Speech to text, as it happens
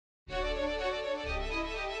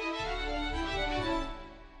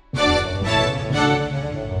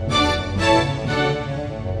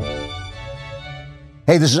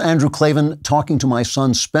Hey, this is Andrew Klavan talking to my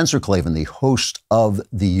son, Spencer Klavan, the host of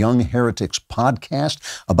the Young Heretics podcast,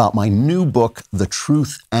 about my new book, The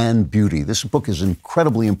Truth and Beauty. This book is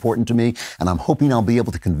incredibly important to me, and I'm hoping I'll be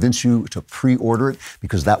able to convince you to pre-order it,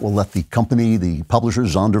 because that will let the company, the publisher,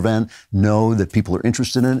 Zondervan, know that people are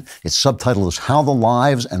interested in it. Its subtitle is How the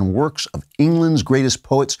Lives and Works of England's Greatest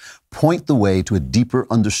Poets Point the Way to a Deeper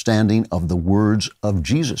Understanding of the Words of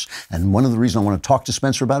Jesus. And one of the reasons I want to talk to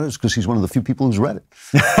Spencer about it is because he's one of the few people who's read it.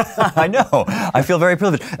 I know. I feel very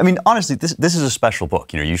privileged. I mean, honestly, this is a special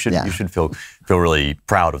book. You know, you should feel really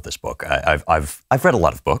proud of this book. I've read a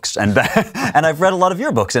lot of books, and and I've read a lot of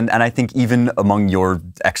your books, and I think even among your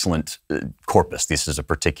excellent corpus, this is a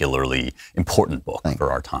particularly important book for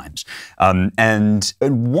our times. And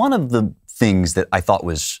one of the things that I thought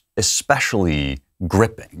was especially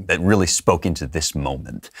gripping, that really spoke into this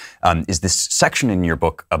moment, is this section in your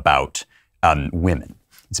book about women.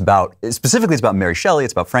 It's about Mary Shelley,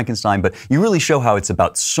 it's about Frankenstein, but you really show how it's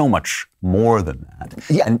about so much more than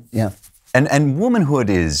that. And womanhood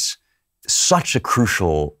is such a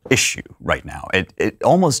crucial issue right now. It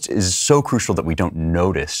almost is so crucial that we don't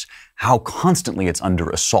notice how constantly it's under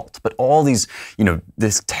assault. But all these,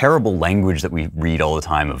 this terrible language that we read all the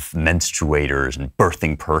time of menstruators and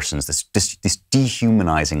birthing persons, this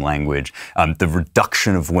dehumanizing language, the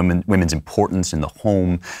reduction of women's importance in the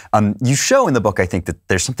home. You show in the book, I think, that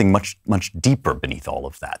there's something much, much deeper beneath all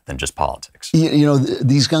of that than just politics.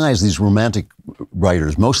 These guys, these romantic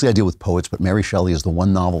writers, mostly I deal with poets, but Mary Shelley is the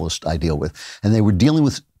one novelist I deal with. And they were dealing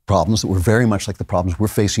with problems that were very much like the problems we're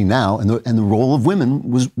facing now, and the role of women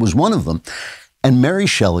was one of them. And Mary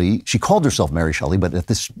Shelley, she called herself Mary Shelley, but at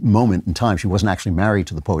this moment in time, she wasn't actually married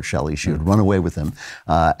to the poet Shelley. She had run away with him,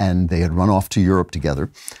 and they had run off to Europe together.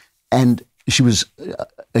 And she was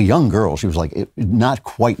a young girl. She was like not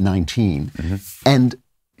quite 19. And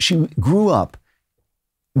she grew up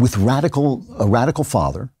with a radical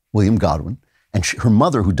father, William Godwin. And her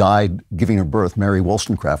mother, who died giving her birth, Mary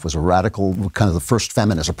Wollstonecraft, was a radical, kind of the first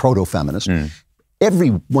feminist, a proto-feminist.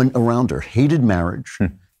 Everyone around her hated marriage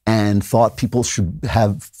and thought people should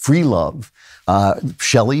have free love.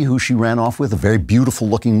 Shelley, who she ran off with, a very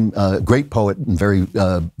beautiful-looking, great poet and very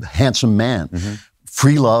handsome man.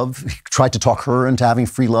 Free love. He tried to talk her into having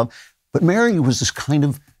free love. But Mary was this kind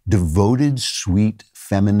of devoted, sweet,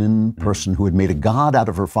 feminine person who had made a god out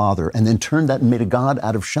of her father and then turned that and made a god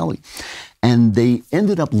out of Shelley. And they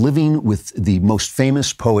ended up living with the most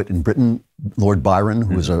famous poet in Britain, Lord Byron,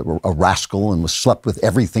 who was a rascal and was slept with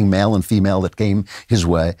everything male and female that came his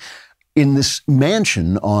way, in this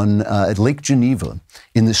mansion on at Lake Geneva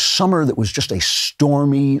in this summer that was just a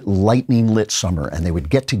stormy, lightning-lit summer. And they would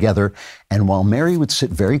get together, and while Mary would sit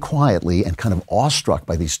very quietly and kind of awestruck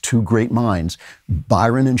by these two great minds,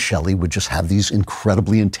 Byron and Shelley would just have these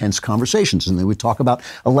incredibly intense conversations. And they would talk about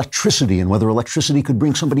electricity and whether electricity could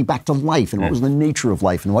bring somebody back to life, and what was the nature of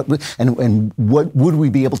life, and what would we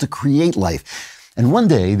be able to create life. And one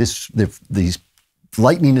day, these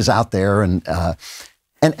lightning is out there, and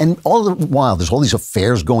all the while, there's all these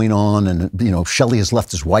affairs going on, and Shelley has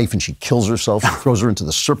left his wife, and she kills herself and throws her into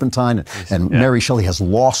the Serpentine, and Mary Shelley has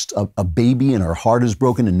lost a baby, and her heart is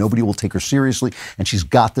broken, and nobody will take her seriously, and she's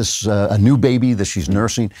got this a new baby that she's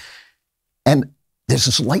nursing, and there's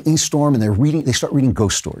this lightning storm, and they start reading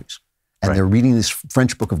ghost stories, and they're reading this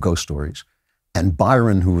French book of ghost stories. And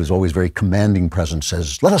Byron, who is always very commanding presence,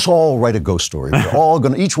 says, "Let us all write a ghost story. We're all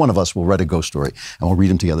going to, each one of us will write a ghost story, and we'll read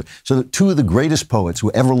them together." So two of the greatest poets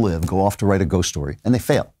who ever lived go off to write a ghost story, and they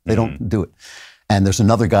fail. They don't do it. And there's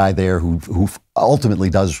another guy there who ultimately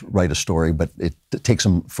does write a story, but it takes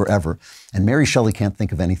him forever. And Mary Shelley can't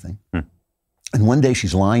think of anything. And one day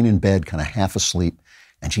she's lying in bed, kind of half asleep,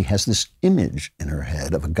 and she has this image in her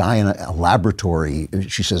head of a guy in a laboratory.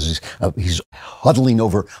 She says he's huddling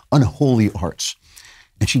over unholy arts.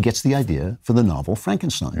 And she gets the idea for the novel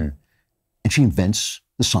Frankenstein. And she invents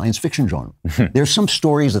the science fiction genre. There's some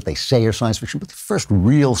stories that they say are science fiction, but the first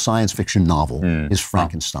real science fiction novel is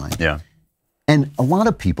Frankenstein. And a lot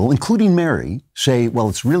of people, including Mary, say, well,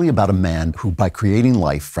 it's really about a man who, by creating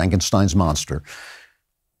life, Frankenstein's monster,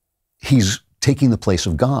 he's taking the place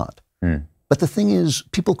of God. But the thing is,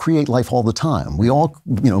 people create life all the time. We all,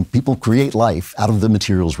 people create life out of the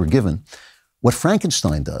materials we're given. What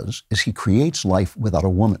Frankenstein does is he creates life without a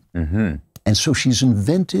woman. And so she's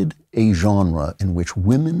invented a genre in which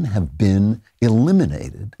women have been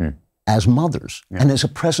eliminated as mothers and as a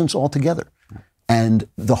presence altogether. And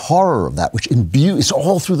the horror of that, which imbues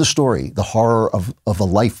all through the story, the horror of a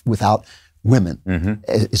life without women,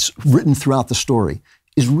 it's written throughout the story,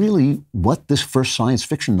 is really what this first science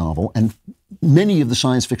fiction novel and many of the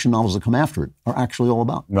science fiction novels that come after it are actually all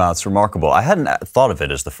about. Wow, it's remarkable. I hadn't thought of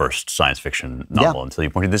it as the first science fiction novel until you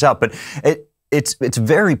pointed this out, but it's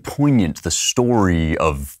very poignant, the story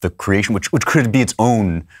of the creation, which could be its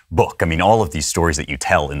own book. I mean, all of these stories that you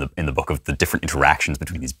tell in the book of the different interactions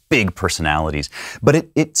between these big personalities. But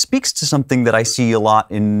it speaks to something that I see a lot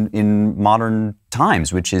in modern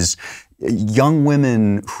times, which is young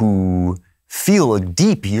women who feel a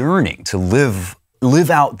deep yearning to live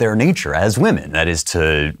out their nature as women. That is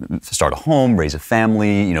to start a home, raise a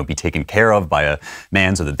family, be taken care of by a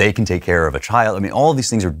man so that they can take care of a child. I mean, all of these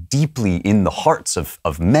things are deeply in the hearts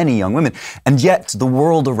of many young women. And yet the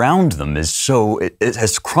world around them is it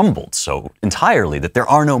has crumbled so entirely that there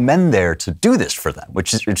are no men there to do this for them,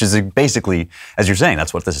 which is basically, as you're saying,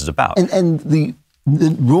 that's what this is about. And the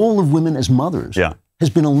role of women as mothers has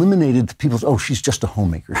been eliminated. People say, oh, she's just a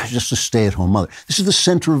homemaker. She's just a stay-at-home mother. This is the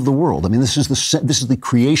center of the world. I mean, this is the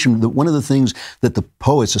creation. One of the things that the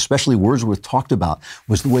poets, especially Wordsworth, talked about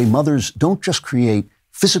was the way mothers don't just create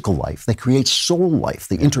physical life, they create soul life.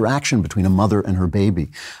 The interaction between a mother and her baby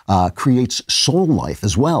creates soul life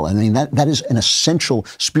as well. I mean, that is an essential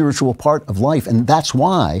spiritual part of life. And that's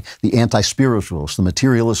why the anti-spiritualists, the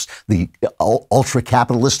materialists, the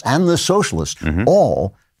ultra-capitalists, and the socialists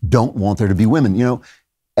all don't want there to be women.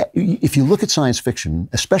 If you look at science fiction,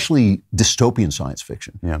 especially dystopian science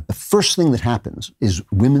fiction, the first thing that happens is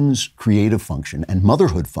women's creative function and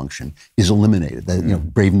motherhood function is eliminated.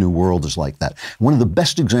 Brave New World is like that. One of the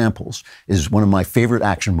best examples is one of my favorite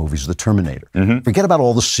action movies, The Terminator. Forget about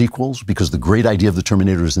all the sequels, because the great idea of The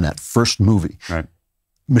Terminator is in that first movie. Right.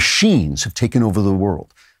 Machines have taken over the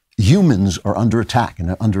world. Humans are under attack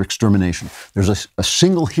and under extermination. There's a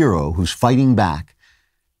single hero who's fighting back.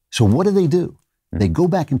 So what do? They go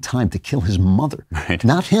back in time to kill his mother. Right.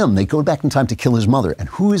 Not him. They go back in time to kill his mother. And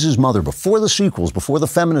who is his mother? Before the sequels, before the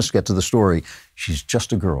feminists get to the story, she's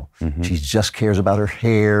just a girl. She just cares about her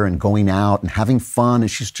hair and going out and having fun,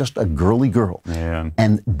 and she's just a girly girl. Yeah.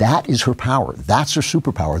 And that is her power. That's her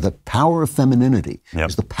superpower. The power of femininity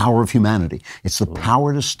is the power of humanity. It's the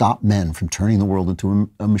power to stop men from turning the world into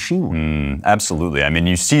a machine world. Absolutely. I mean,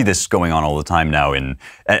 you see this going on all the time now, and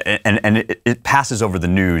it passes over the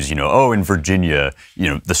news. In Virginia,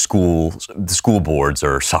 the school boards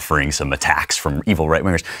are suffering some attacks from evil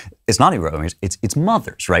right-wingers. It's not evil right-wingers, it's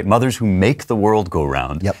mothers, right? Mothers who make the world go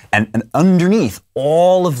round. Yep. And underneath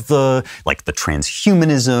all of the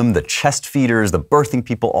transhumanism, the chest feeders, the birthing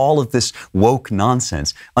people, all of this woke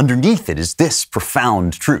nonsense, underneath it is this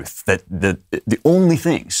profound truth that the only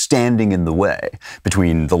thing standing in the way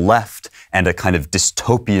between the left and a kind of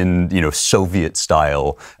dystopian,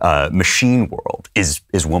 Soviet-style machine world is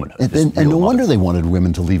womanhood. And no wonder they wanted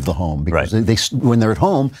women to leave the home, because they when they're at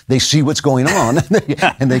home, they see what's going on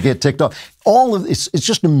and they get ticked off. It's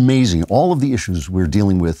just amazing. All of the issues we're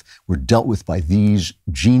dealing with were dealt with by these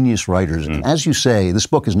genius writers. And as you say, this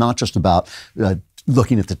book is not just about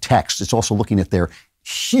looking at the text. It's also looking at their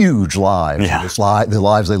huge lives, the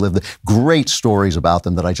lives they lived, the great stories about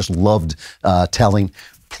them that I just loved telling.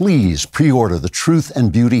 Please pre-order The Truth and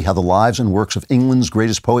Beauty, How the Lives and Works of England's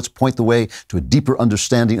Greatest Poets Point the Way to a Deeper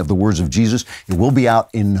Understanding of the Words of Jesus. It will be out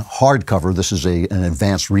in hardcover. This is an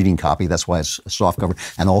advanced reading copy. That's why it's a softcover.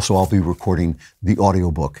 And also I'll be recording the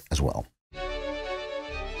audiobook as well.